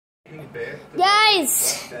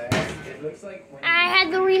Guys, I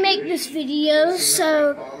had to remake this video,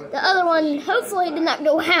 so the other one hopefully did not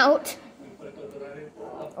go out,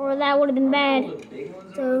 or that would have been bad.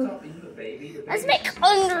 So let's make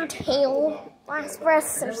Undertale. Last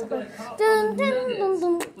breath or something.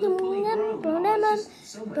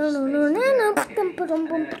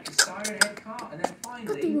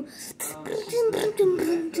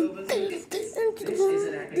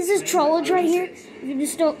 This is Trollage right here. If you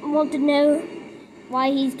just don't want to know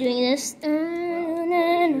why he's doing this.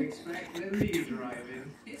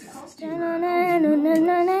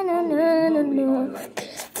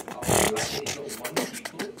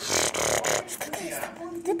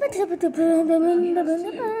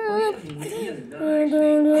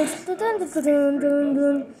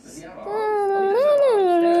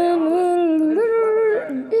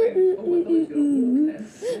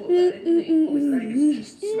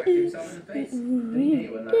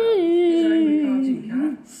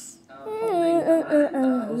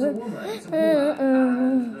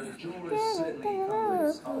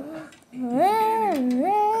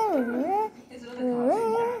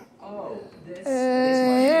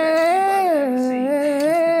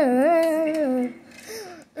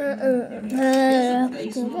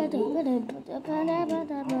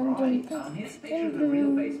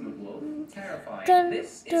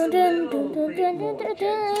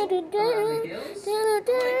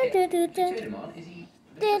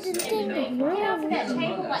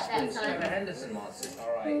 Henderson monsters. All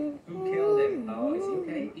right. Who killed him? Oh, is he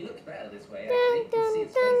okay? He looks better this way. Yes,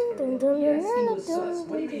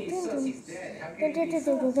 he's dead. How can he be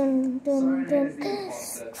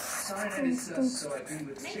sus? Siren is sus, so I agree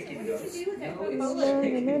with chicken ghost.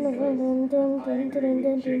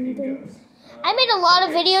 I made a lot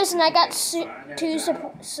of videos and I got 2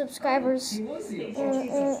 subscribers. Who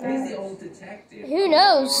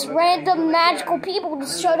knows? Random magical people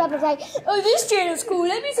just showed up and was like, oh, this channel's cool,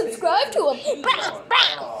 let me subscribe to him.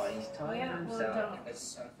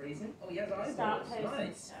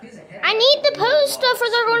 I need to post stuff or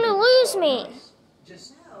they're going to lose me.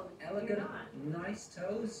 Just elegant, nice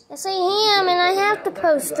toes. Yes, I am, and I have to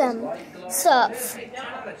post them. Stuff.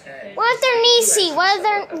 What if they're Niecy? What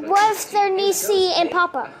if they're Niecy and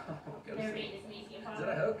Papa?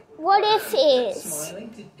 What if it is?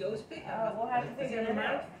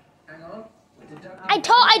 I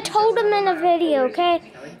told them in a video, okay?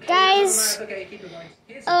 Guys,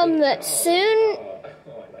 soon,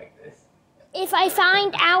 if I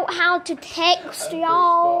find out how to text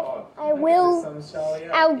y'all,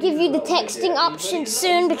 I'll give you the texting option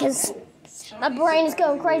soon because my brain is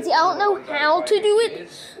going crazy. I don't know how to do it,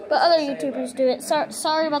 but other YouTubers do it.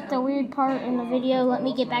 Sorry about the weird part in the video. Let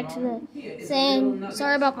me get back to the thing.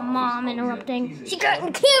 Sorry about my mom interrupting. She got in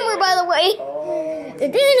the camera, by the way.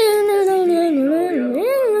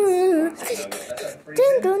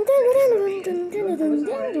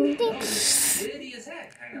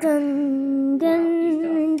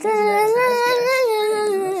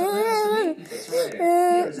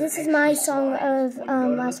 This is my song of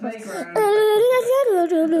last week.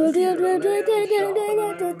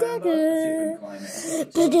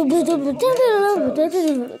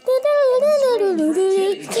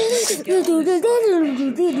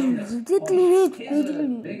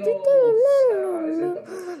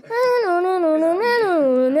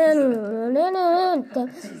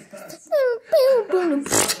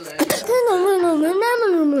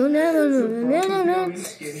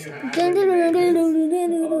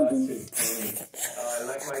 I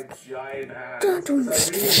like my giant hand. I read a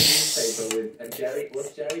newspaper with Jerry.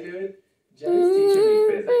 What's Jerry doing? Jerry's teaching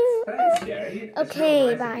me physics. Thanks, Jerry.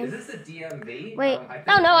 Okay, bye. Is this the DMV? Wait.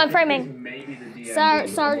 Oh no, I'm framing.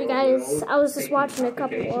 Sorry, guys. I was just watching a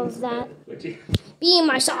couple of that. Be in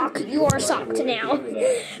my sock. You are socked now.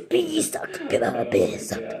 Be socked. Be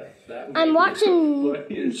socked. I'm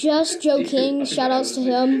watching Just Joe King. Shoutouts to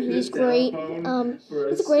him. He's great.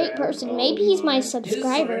 He's a great person. Maybe he's my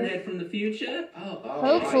subscriber.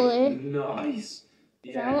 Hopefully. Nice.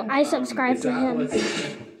 So I subscribe to him. Is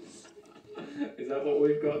that what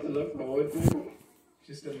we've got to look forward to?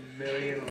 Just a million